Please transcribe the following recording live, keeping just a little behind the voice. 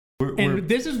And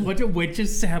this is what a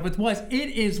witches' Sabbath was. It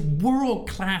is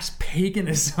world-class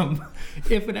paganism.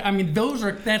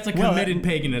 That's a committed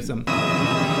paganism.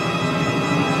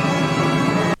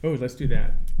 Oh, let's do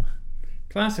that.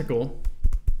 Classical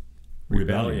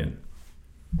Rebellion.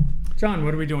 John,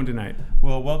 what are we doing tonight?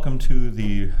 Well, welcome to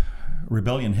the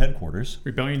Rebellion headquarters.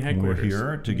 Rebellion headquarters. We're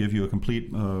here to give you a complete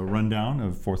rundown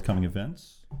of forthcoming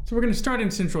events. So we're going to start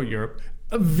in Central Europe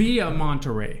via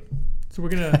Monterey. So we're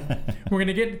gonna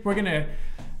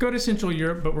go to Central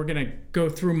Europe, but we're gonna go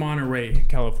through Monterey,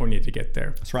 California, to get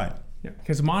there. That's right. Yeah,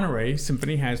 because Monterey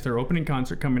Symphony has their opening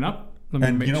concert coming up.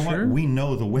 And you know what? We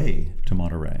know the way to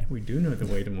Monterey. We do know the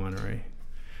way to Monterey.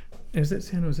 Is it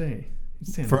San Jose?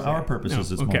 It's San For Jose. our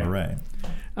purposes, it's Monterey.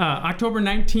 October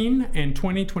 19 and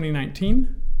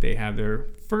 2019, they have their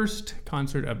first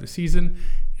concert of the season,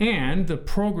 and the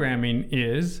programming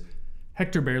is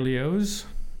Hector Berlioz,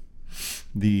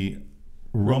 the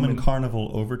Roman Carnival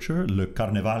Overture, Le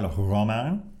Carnaval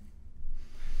Romain.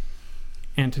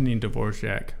 Antonin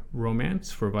Dvorak,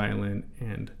 Romance for violin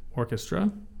and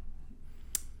orchestra.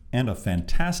 And a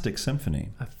fantastic symphony.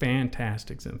 A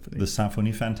fantastic symphony. The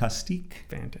Symphonie Fantastique.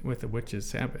 With the Witches'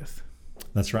 Sabbath.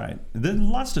 That's right. There's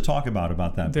lots to talk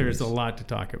about that There's piece. a lot to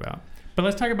talk about. But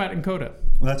let's talk about Encoda.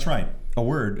 That's right. A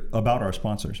word about our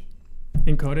sponsors.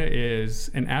 Encoda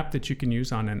is an app that you can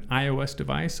use on an iOS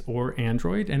device or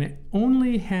Android, and it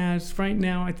only has right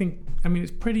now,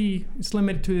 it's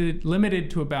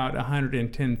limited to about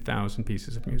 110,000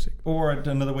 pieces of music. Or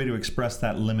another way to express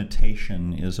that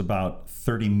limitation is about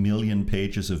 30 million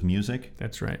pages of music.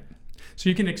 That's right. So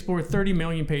you can explore 30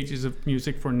 million pages of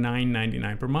music for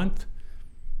 $9.99 per month.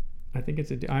 I think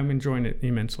I'm enjoying it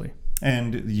immensely.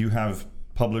 And you have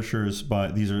publishers,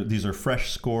 but these are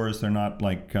fresh scores. They're not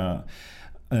like not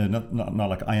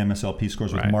like IMSLP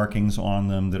scores with markings on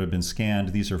them that have been scanned.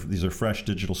 These are fresh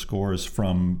digital scores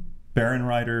from Baron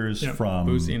writers, from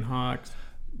Boozy and Hawks.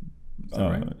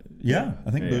 Right?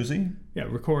 I think Boozy. Yeah,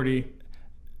 Ricordi.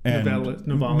 And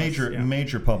Novalis,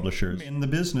 major publishers. In the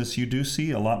business, you do see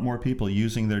a lot more people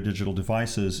using their digital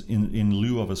devices in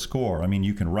lieu of a score. I mean,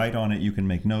 you can write on it, you can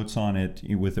make notes on it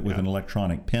with an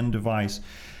electronic pen device.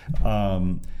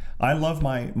 I love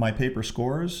my paper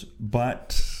scores,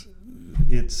 but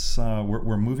it's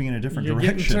we're moving in a different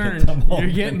direction at the moment. You're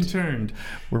getting turned.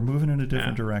 We're moving in a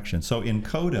different direction. So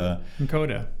Encoda,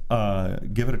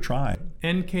 give it a try.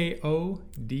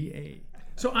 Nkoda.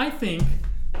 So I think,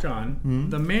 John,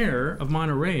 the mayor of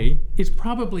Monterey is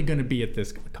probably going to be at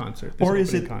this concert. Or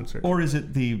is it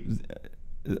the?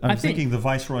 I'm thinking the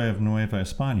Viceroy of Nueva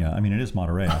España. I mean, it is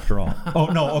Monterey after all. Oh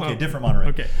no, okay, different Monterey.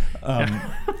 Okay.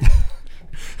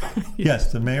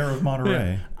 Yes, the mayor of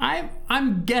Monterey. Yeah.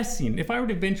 I'm guessing. If I were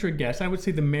to venture a guess, I would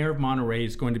say the mayor of Monterey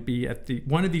is going to be at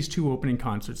one of these two opening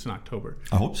concerts in October.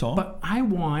 I hope so. But I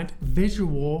want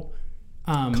visual.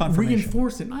 Confirmation.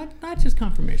 Reinforcement, not just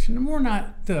confirmation. And we're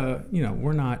not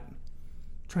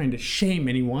trying to shame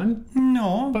anyone.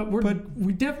 No, but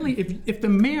we definitely, if the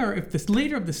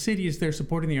leader of the city is there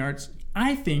supporting the arts,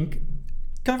 I think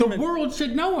the world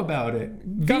should know about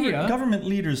it. Government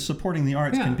leaders supporting the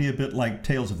arts can be a bit like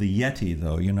Tales of the Yeti,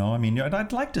 though. I mean,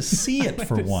 I'd like to see it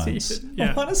for once.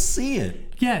 I want to see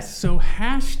it. Yes. So #,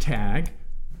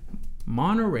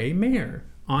 Monterey Mayor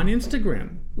on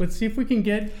Instagram. Let's see if we can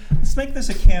Let's make this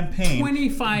a campaign.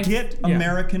 25. Get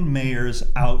American mayors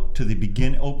out to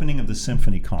the opening of the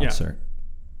symphony concert. Yeah.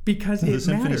 Because the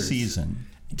symphony season.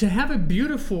 To have a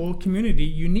beautiful community,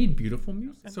 you need beautiful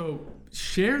music. So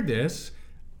share this.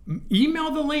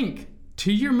 Email the link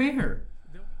to your mayor.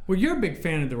 Well, you're a big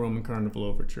fan of the Roman Carnival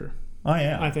Overture. I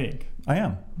am. I think. I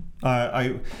am.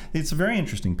 It's a very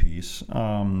interesting piece.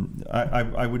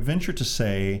 I would venture to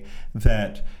say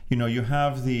that you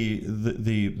have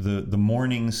the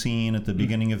morning scene at the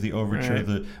beginning of the overture. Right.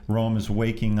 The Rome is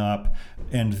waking up,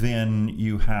 and then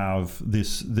you have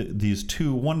these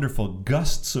two wonderful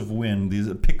gusts of wind,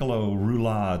 these piccolo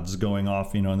roulades going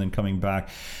off, and then coming back.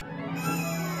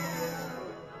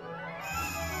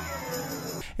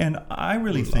 And I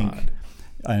really think.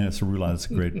 I know it's a roulade. It's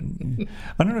great.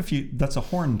 I don't know if that's a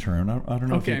horn term. I don't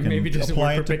know if you can maybe just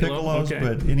apply it to piccolos.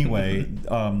 piccolos. But anyway,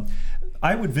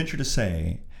 I would venture to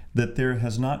say that there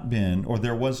has not been, or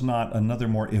there was not, another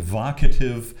more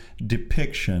evocative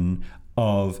depiction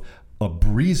of a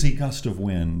breezy gust of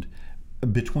wind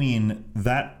between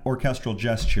that orchestral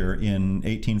gesture in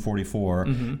 1844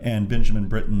 and Benjamin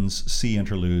Britten's sea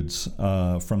interludes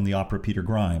from the opera Peter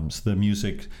Grimes, the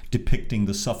music depicting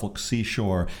the Suffolk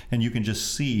seashore, and you can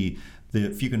just see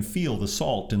if you can feel the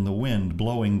salt in the wind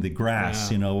blowing the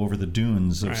grass, over the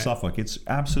dunes of Suffolk. It's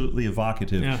absolutely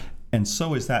evocative. Yeah. And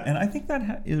so is that. And I think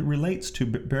that it relates to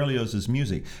Berlioz's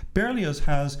music. Berlioz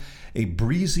has a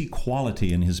breezy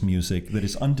quality in his music that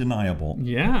is undeniable.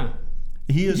 Yeah.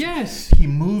 He is. Yes. He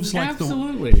moves like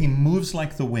Absolutely. he moves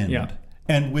like the wind. Yeah.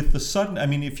 And with the sudden, I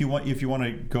mean, if you want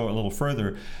to go a little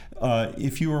further,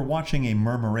 if you were watching a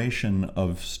murmuration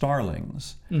of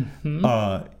starlings,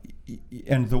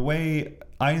 and the way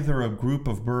either a group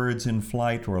of birds in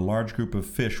flight or a large group of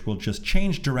fish will just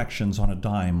change directions on a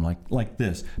dime, like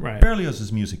this. Right.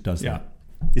 Berlioz's music does that.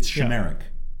 It's chimeric.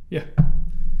 Yeah.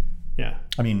 Yeah.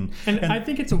 I mean, and I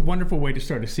think it's a wonderful way to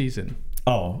start a season.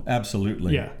 Oh,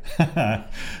 absolutely. Yeah.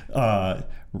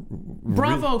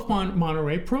 Bravo,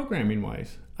 Monterey, programming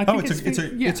wise.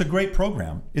 It's a great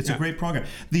program. It's a great program.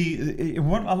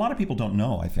 What a lot of people don't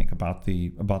know, I think, about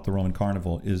the Roman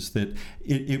Carnival is that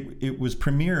it was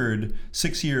premiered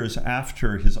 6 years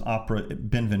after his opera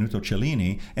Benvenuto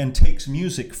Cellini, and takes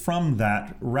music from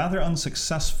that rather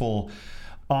unsuccessful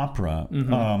opera.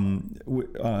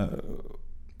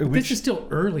 This is still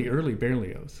early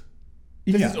Berlioz.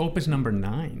 This is Opus number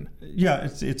 9. Yeah,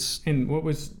 it's and what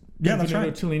was. That's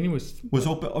right. Cellini was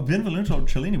Benvenuto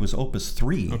Cellini was Opus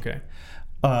 3. Okay.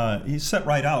 He set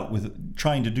right out with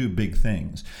trying to do big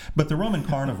things, but the Roman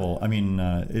Carnival, I mean,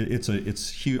 it's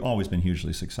always been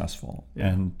hugely successful,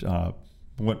 and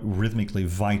what rhythmically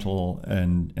vital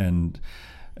and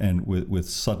with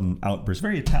sudden outbursts,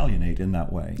 very Italianate in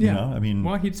that way. Yeah. You know? I mean,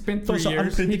 well, he'd spent 3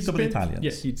 years. Unpredictable Italians.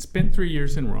 Yes, he'd spent 3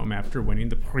 years in Rome after winning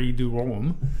the Prix de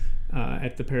Rome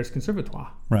at the Paris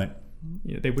Conservatoire. Right.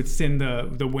 You know, they would send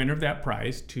the winner of that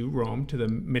prize to Rome, to the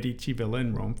Medici Villa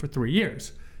in Rome for 3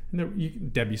 years.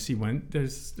 And Debussy went.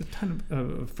 There's a ton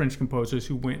of French composers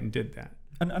who went and did that.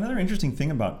 Another interesting thing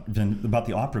about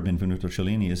the opera Benvenuto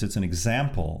Cellini is it's an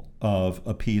example of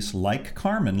a piece like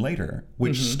Carmen later,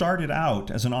 which started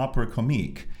out as an opera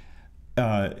comique.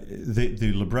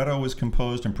 The libretto was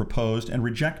composed and proposed and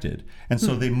rejected. And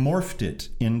so they morphed it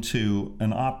into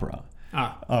an opera,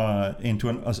 into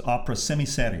an opera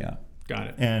semiseria. Got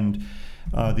it. And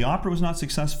the opera was not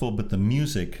successful, but the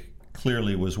music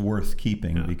clearly was worth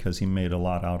keeping because he made a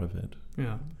lot out of it.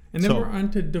 Yeah. And then we're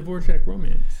on to Dvorak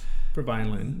Romance for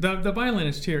violin. The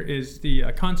violinist here is the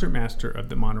concertmaster of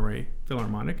the Monterey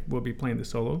Philharmonic. We'll be playing the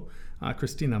solo.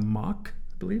 Christina Mock,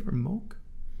 I believe, or Mock?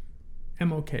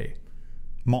 M-O-K.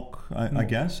 Mock, I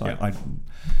guess. Yeah.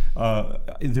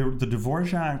 The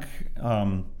Dvorak,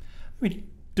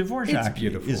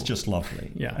 Dvorak is just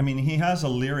lovely. Yeah. I mean, he has a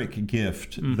lyric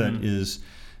gift that is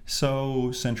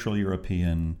so Central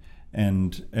European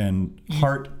and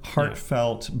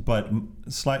heartfelt, but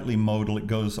slightly modal. It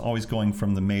goes always going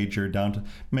from the major down to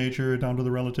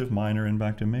the relative minor and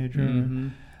back to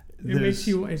major. It makes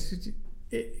you.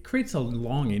 It creates a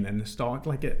longing and nostalgia,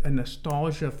 like a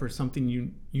nostalgia for something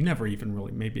you never even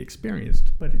really maybe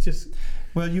experienced, but it just.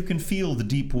 Well, you can feel the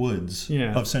deep woods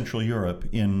of Central Europe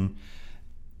in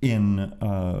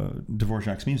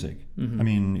Dvorak's music. I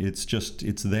mean,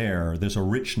 it's there. There's a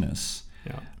richness.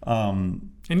 Yeah.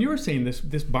 And you were saying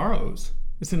this borrows.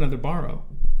 It's another borrow.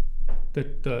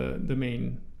 The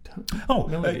main.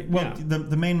 Melody.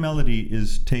 The main melody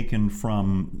is taken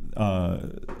from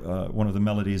one of the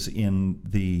melodies in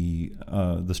the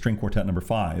string quartet number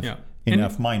 5 in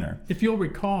F minor. If you'll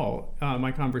recall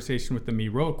my conversation with the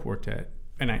Miro Quartet,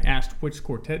 and I asked which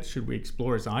quartet should we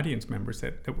explore as audience members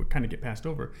that would kind of get passed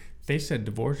over, they said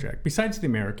Dvorak. Besides the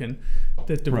American,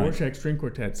 the Dvorak string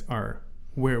quartets are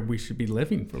where we should be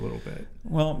living for a little bit.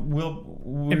 Well,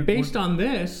 based on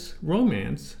this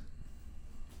romance,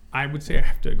 I would say I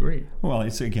have to agree. Well,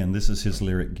 this is his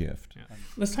lyric gift. Yeah.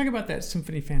 Let's talk about that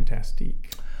Symphonie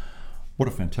Fantastique. What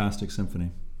a fantastic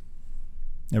symphony.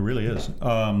 It really is.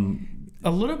 A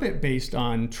little bit based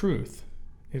on truth.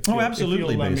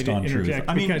 Absolutely based on truth.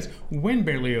 Because when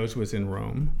Berlioz was in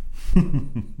Rome,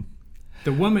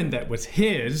 the woman that was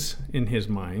in his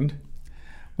mind,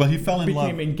 he fell in love.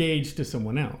 Became engaged to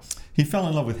someone else. He fell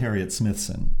in love with Harriet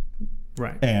Smithson.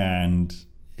 Right. And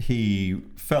he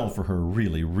fell for her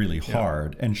really, really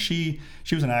hard. And she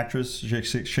was an actress,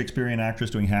 Shakespearean actress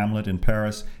doing Hamlet in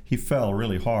Paris. He fell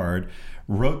really hard.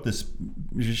 Wrote this.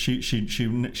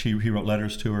 He wrote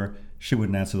letters to her. She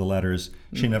wouldn't answer the letters.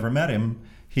 She never met him.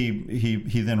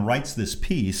 He then writes this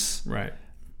piece. Right.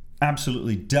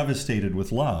 Absolutely devastated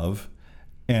with love,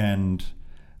 and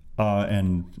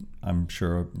I'm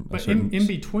sure. But in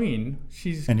between,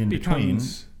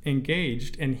 becomes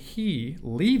engaged, and he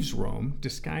leaves Rome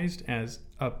disguised as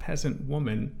a peasant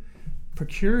woman,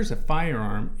 procures a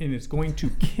firearm, and is going to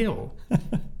kill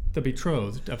the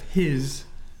betrothed of his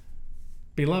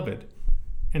beloved.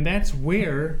 And that's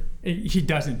where he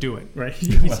doesn't do it, right?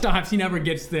 He stops. He never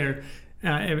gets there.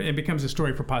 It becomes a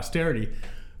story for posterity.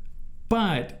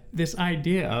 But this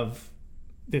idea of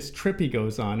this trip he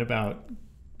goes on about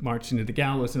marching to the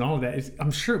gallows and all of that,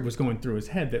 I'm sure it was going through his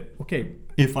head that, okay,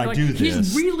 if I do this.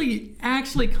 He's really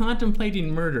actually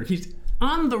contemplating murder. He's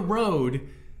on the road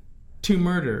to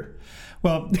murder.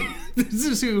 Well, this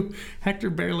is who Hector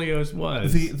Berlioz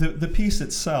was. The piece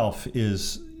itself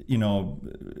is,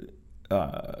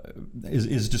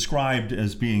 is described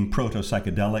as being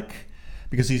proto-psychedelic,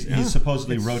 because he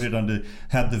supposedly wrote it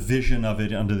had the vision of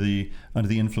it under the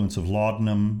influence of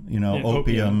laudanum,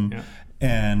 opium. Yeah.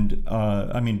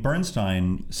 And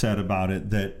Bernstein said about it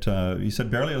that he said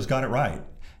Berlioz got it right.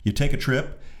 You take a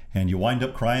trip and you wind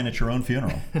up crying at your own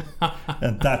funeral,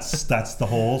 and that's the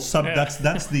whole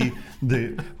that's the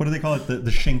what do they call it,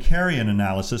 the Schenkerian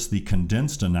analysis, the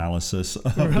condensed analysis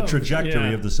of the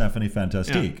trajectory of the Symphonie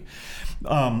Fantastique.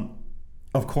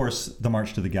 Of course, the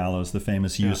March to the Gallows, the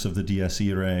famous use of the Dies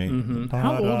Irae. Mm-hmm.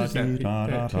 How old is that?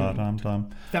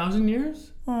 1,000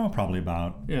 years? Oh, probably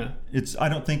about. Yeah. I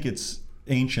don't think it's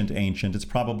ancient. It's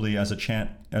probably as a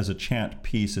chant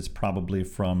piece. It's probably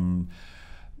from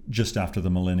just after the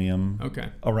millennium. Okay.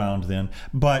 Around then,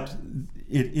 but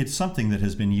it's something that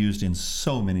has been used in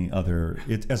so many other.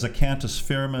 As a cantus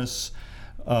firmus.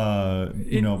 Below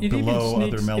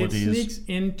other melodies. It sneaks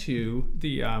into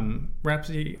the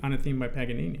Rhapsody on a Theme by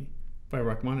Paganini by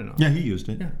Rachmaninoff. Yeah, he used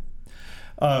it.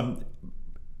 Yeah.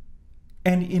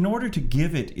 And in order to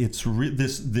give it its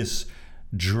this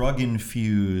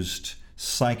drug-infused,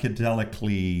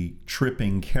 psychedelically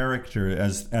tripping character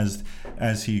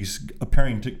as he's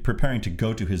preparing to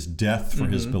go to his death for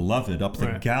his beloved up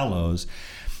the gallows,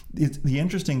 it's the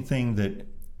interesting thing that.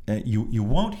 You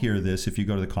won't hear this if you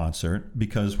go to the concert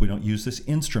because we don't use this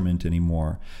instrument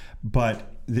anymore,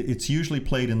 but it's usually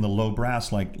played in the low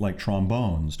brass like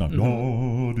trombones.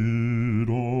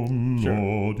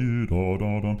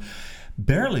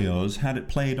 Berlioz had it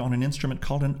played on an instrument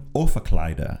called an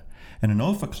ophicleide. And an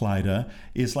ophicleide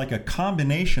is like a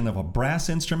combination of a brass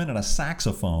instrument and a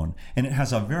saxophone, and it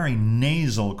has a very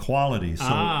nasal quality.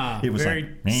 So it was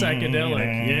very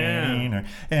psychedelic, yeah.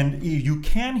 And you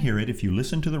can hear it if you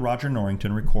listen to the Roger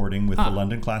Norrington recording with the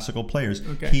London Classical Players.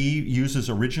 Okay. He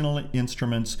uses original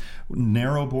instruments,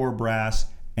 narrow bore brass,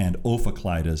 and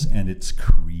ophicleides, and it's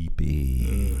creepy.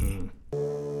 Mm-hmm.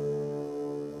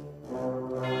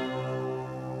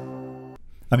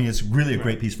 I mean, it's really a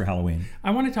great piece for Halloween.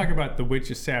 I want to talk about the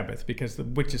Witch's Sabbath because the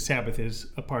Witch's Sabbath is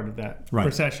a part of that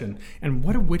procession. And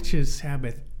what a Witch's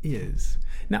Sabbath is.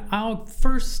 Now, I'll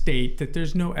first state that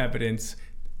there's no evidence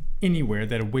anywhere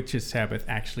that a Witch's Sabbath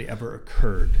actually ever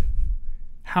occurred.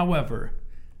 However,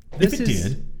 if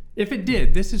it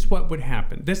did, this is what would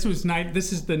happen. This is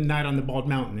the Night on the Bald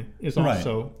Mountain is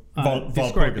also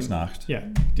describing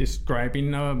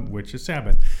Witch's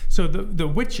Sabbath. So the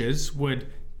witches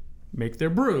would make their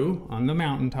brew on the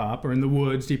mountaintop or in the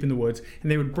woods, deep in the woods, and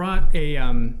they would brought a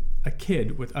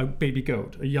kid with a baby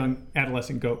goat, a young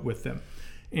adolescent goat with them.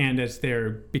 And as they're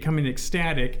becoming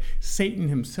ecstatic, Satan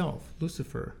himself,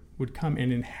 Lucifer, would come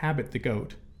and inhabit the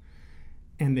goat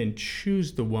and then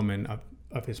choose the woman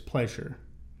of his pleasure,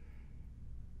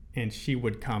 and she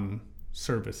would come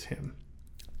service him.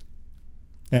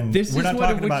 And we're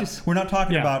not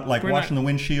talking about like washing the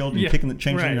windshield and checking the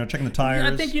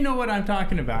tires. I think you know what I'm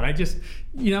talking about. This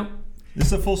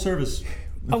is a full service.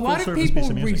 A lot of people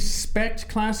respect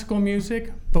classical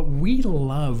music, but we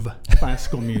love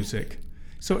classical music.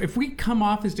 So if we come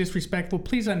off as disrespectful,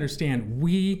 please understand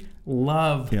we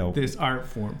love this art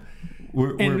form.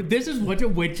 This is what a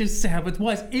Witch's Sabbath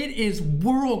was. It is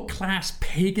world-class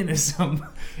paganism.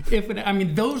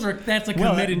 That's a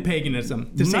committed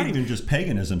paganism. Not even just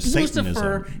paganism, Satanism.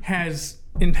 Lucifer has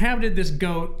inhabited this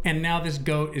goat, and now this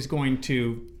goat is going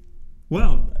to.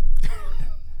 Well,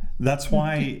 that's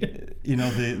why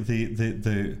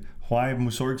the why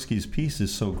Mussorgsky's piece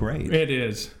is so great. It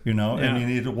is.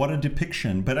 What a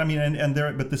depiction. But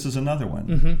but this is another one.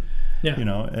 Mm-hmm. Yeah.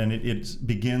 And it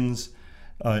begins.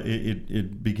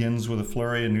 It begins with a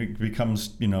flurry and it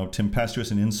becomes,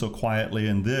 tempestuous and ends so quietly.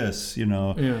 And this,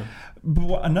 Yeah.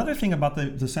 But another thing about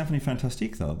the Symphonie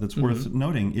Fantastique, though, that's worth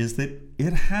noting is that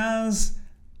it has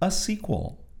a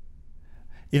sequel.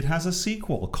 It has a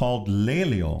sequel called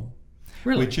Lelio,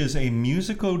 which is a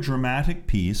musico-dramatic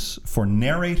piece for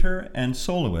narrator and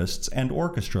soloists and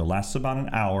orchestra. Lasts about an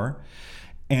hour.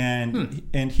 And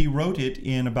he wrote it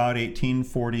in about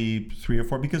 1843 or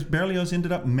 4 because Berlioz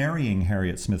ended up marrying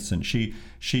Harriet Smithson. She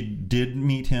did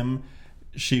meet him.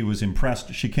 She was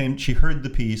impressed. She heard the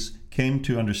piece, came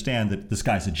to understand that this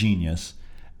guy's a genius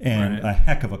and a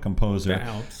heck of a composer. That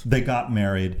helps. They got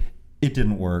married. It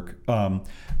didn't work.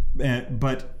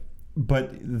 But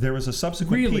but there was a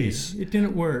subsequent Really, piece. it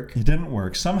didn't work. It didn't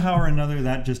work. Somehow or another,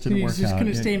 that just didn't work out. He's just going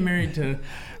to stay married to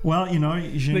Well,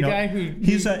 the guy who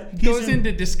goes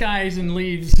into disguise and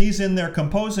leaves. He's in there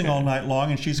composing all night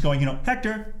long, and she's going,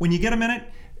 Hector, when you get a minute,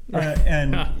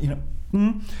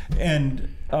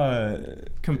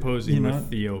 Composing with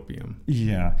the opium.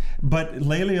 Yeah, but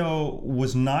Lelio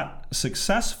was not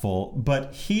successful,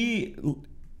 but he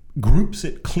groups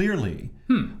it clearly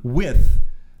with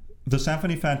the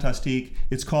Symphonie Fantastique.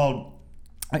 It's called,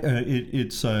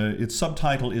 its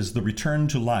subtitle is The Return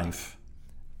to Life.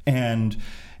 And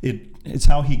it's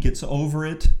how he gets over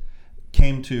it,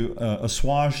 came to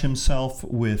assuage himself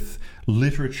with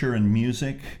literature and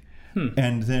music,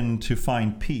 and then to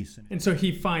find peace. And so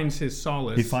he finds his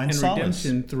solace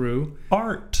redemption through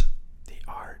art.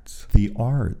 The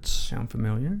arts. Sound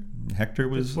familiar? Hector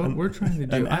was what we're trying to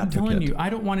do. I'm telling you, I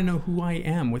don't want to know who I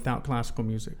am without classical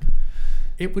music.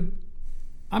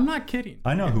 I'm not kidding.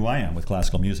 I know who I am with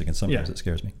classical music, and sometimes it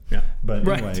scares me. Yeah. But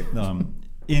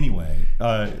anyway,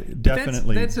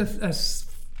 definitely. That's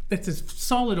a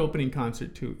solid opening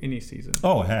concert to any season.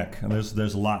 Oh heck,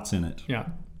 there's lots in it. Yeah.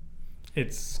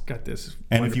 It's got this.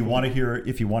 And if you want to hear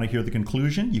the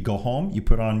conclusion, you go home, you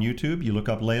put it on YouTube, you look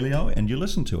up Lelio, and you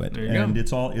listen to it. And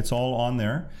it's all on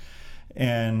there,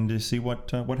 and see what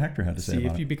Hector had to say about it.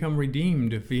 See if you become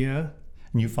redeemed via.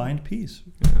 And you find peace.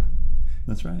 Yeah.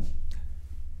 That's right.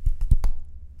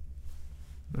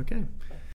 Okay.